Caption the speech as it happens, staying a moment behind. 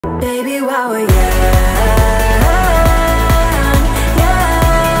baby, while we're young, young,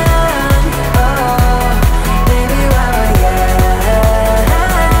 oh, baby, while we're young,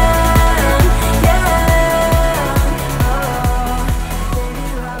 young, oh,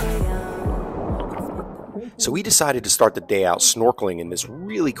 baby, while we're young. So we decided to start the day out snorkeling in this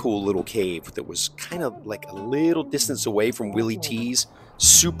really cool little cave that was kind of like a little distance away from Willy T's.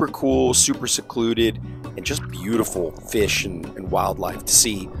 Super cool, super secluded, and just beautiful fish and wildlife to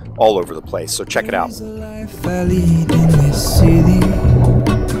see all over the place. So check it out. I lead in this city,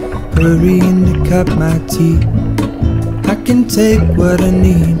 hurrying to cut my teeth. I can take what I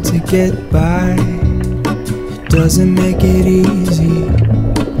need to get by. It doesn't make it easy.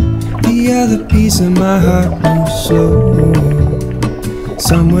 The other piece of my heart moves slow,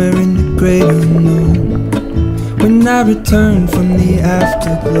 somewhere in the great unknown. When I return from the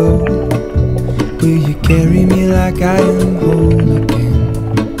afterglow, will you carry me like I am whole again?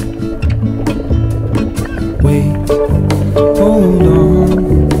 Wait, hold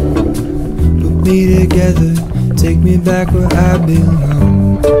on, put me together, take me back where I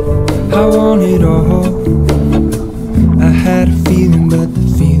belong. I want it all. I had a feeling, but the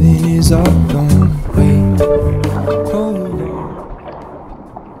feeling is all gone. Wait, hold on.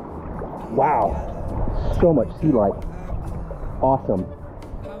 Wow, so much sea life. Awesome.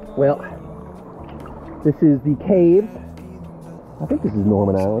 Well, this is the caves. I think this is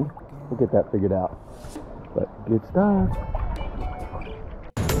Norman Island. We'll get that figured out. But good stuff.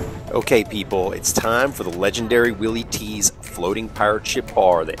 Okay, people, it's time for the legendary Willy T's floating pirate ship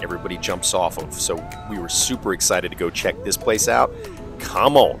bar that everybody jumps off of. So we were super excited to go check this place out.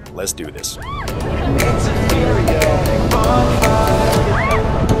 Come on, let's do this. Here we go.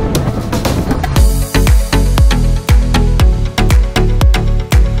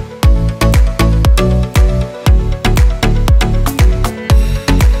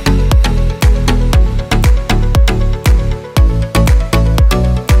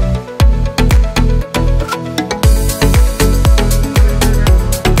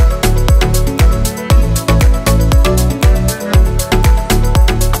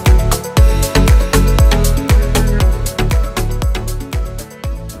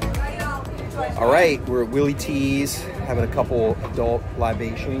 We're at Willy T's having a couple adult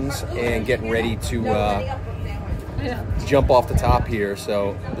libations and getting ready to jump off the top here.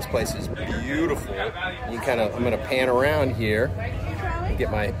 So this place is beautiful. I'm gonna pan around here and get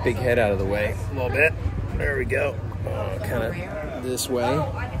my big head out of the way a little bit. There we go. Kind of this way.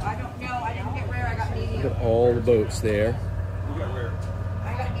 Look at all the boats there.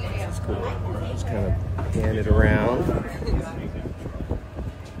 That's cool. Just kind of pan it around.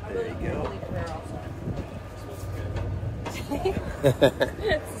 There you go.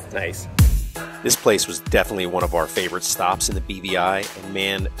 Nice. This place was definitely one of our favorite stops in the BVI, and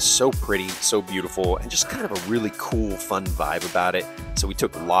man, so pretty, so beautiful, and just kind of a really cool, fun vibe about it. So we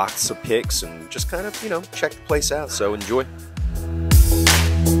took lots of pics and just kind of, checked the place out. So enjoy.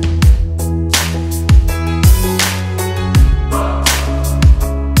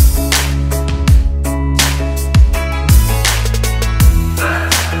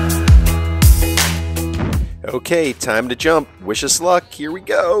 Okay, time to jump. Wish us luck. Here we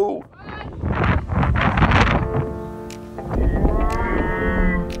go.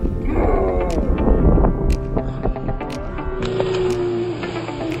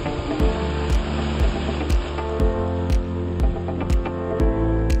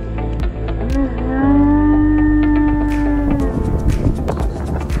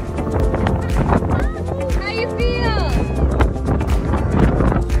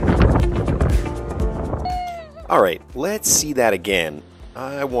 All right, let's see that again.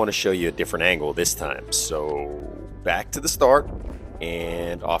 I want to show you a different angle this time. So back to the start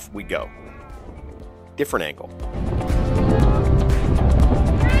and off we go. Different angle.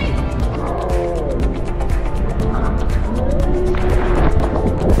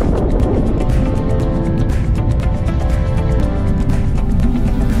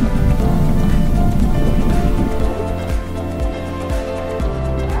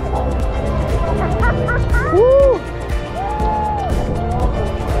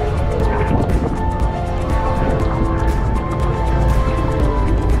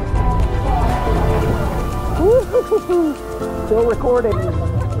 Still recording.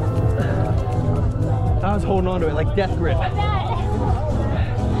 I was holding on to it like death grip.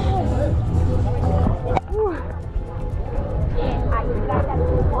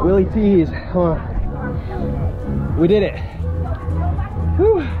 Willy T's, come on. We did it.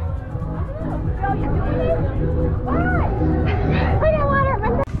 Whew.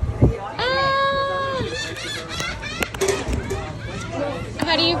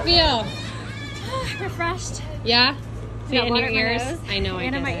 How do you you feel? Refreshed. Yeah? See it in your ears? I know, I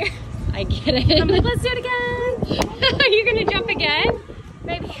get it. I get it. I'm like, let's do it again. Are you gonna jump again?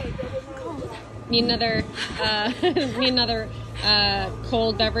 Maybe. Cold. Need another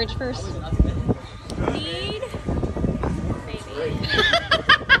cold beverage first? Need. Maybe.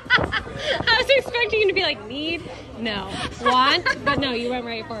 I was expecting you to be like, need? No. Want? But no, you went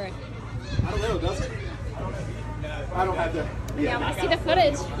right for it. I don't know, does it? I don't have the... Yeah, I want to see the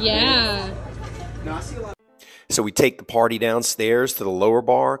footage. Yeah. No, I see a lot. So we take the party downstairs to the lower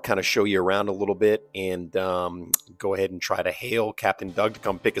bar, kind of show you around a little bit, and go ahead and try to hail Captain Doug to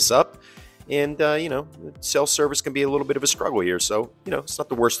come pick us up. And, you know, self-service can be a little bit of a struggle here, so, you know, it's not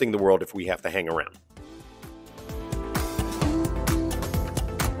the worst thing in the world if we have to hang around.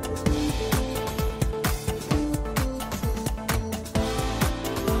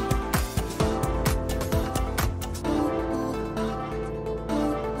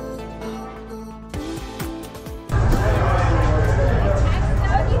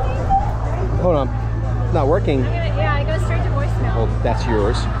 Hold on. It's not working. Yeah, it goes straight to voicemail. Oh, that's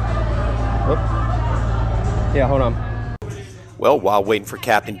yours. Oh. Yeah, hold on. Well, while waiting for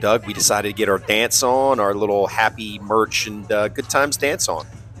Captain Doug, we decided to get our dance on, our little happy merch and good times dance on.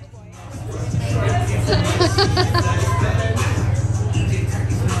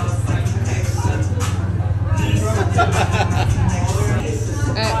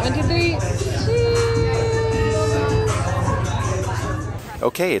 2, 3.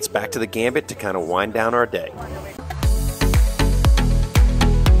 Okay, it's back to the gambit to kind of wind down our day.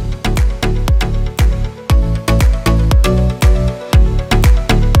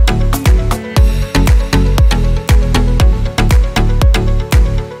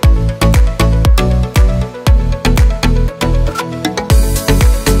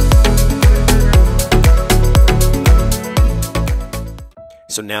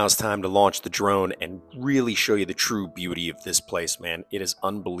 So now it's time to launch the drone and really show you the true beauty of this place, man. It is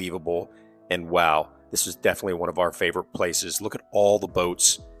unbelievable. And wow, this is definitely one of our favorite places. Look at all the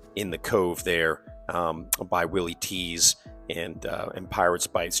boats in the cove there by Willy T's and Pirates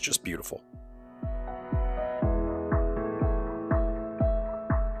Bites. Just beautiful.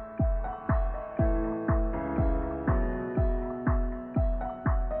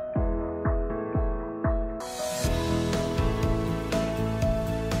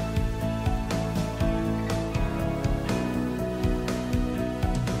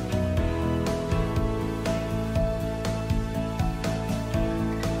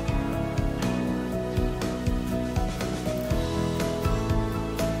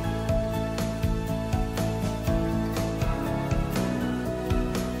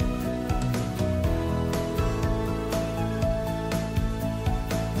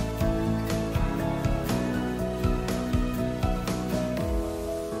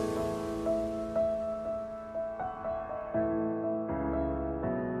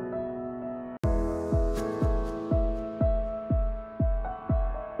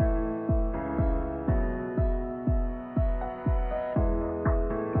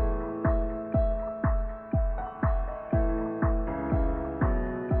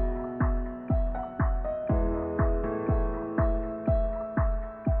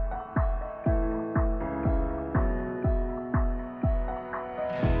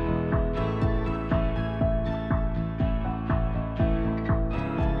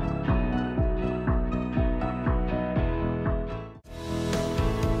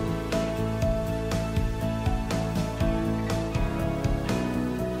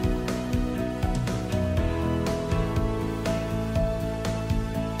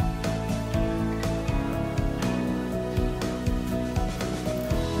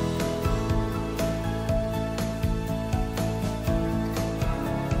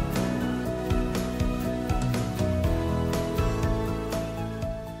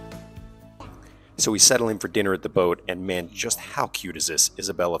 So we settle in for dinner at the boat, and man, just how cute is this?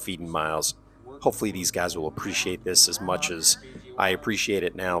 Isabella feeding Miles. Hopefully these guys will appreciate this as much as I appreciate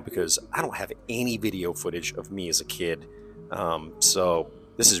it now, because I don't have any video footage of me as a kid. So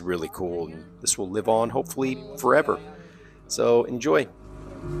this is really cool, and this will live on hopefully forever. So enjoy. 2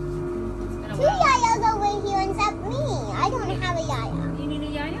 yayas over here except me. I don't have a yaya. You need a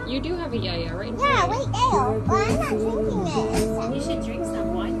yaya? You do have a yaya, right? Yeah, wait, ale. But I'm not drinking this. You should drink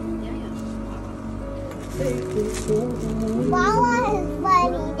some wine. Wawa is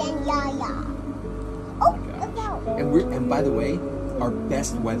funny than yaya. Oh, look out. And by the way, our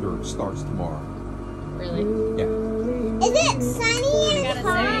best weather starts tomorrow. Really? Yeah. Is it sunny and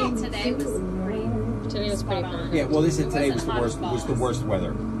hot? I gotta say, today was great. Today was pretty fun. Yeah. Well, they said today was wasn't the worst. hot as Was the worst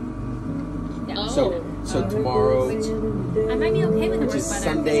weather. Oh. So So tomorrow, I might be okay with the which is work weather.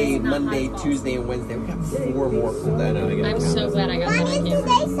 Sunday, It's not Monday, my fault. Tuesday, and Wednesday. We got 4 more full days. I'm so glad I got that Mommy, on is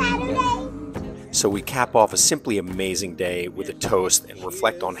camera. today Saturday? So we cap off a simply amazing day with a toast and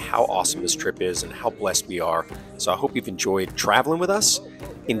reflect on how awesome this trip is and how blessed we are. So I hope you've enjoyed traveling with us.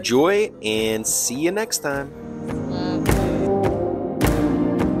 Enjoy and see you next time.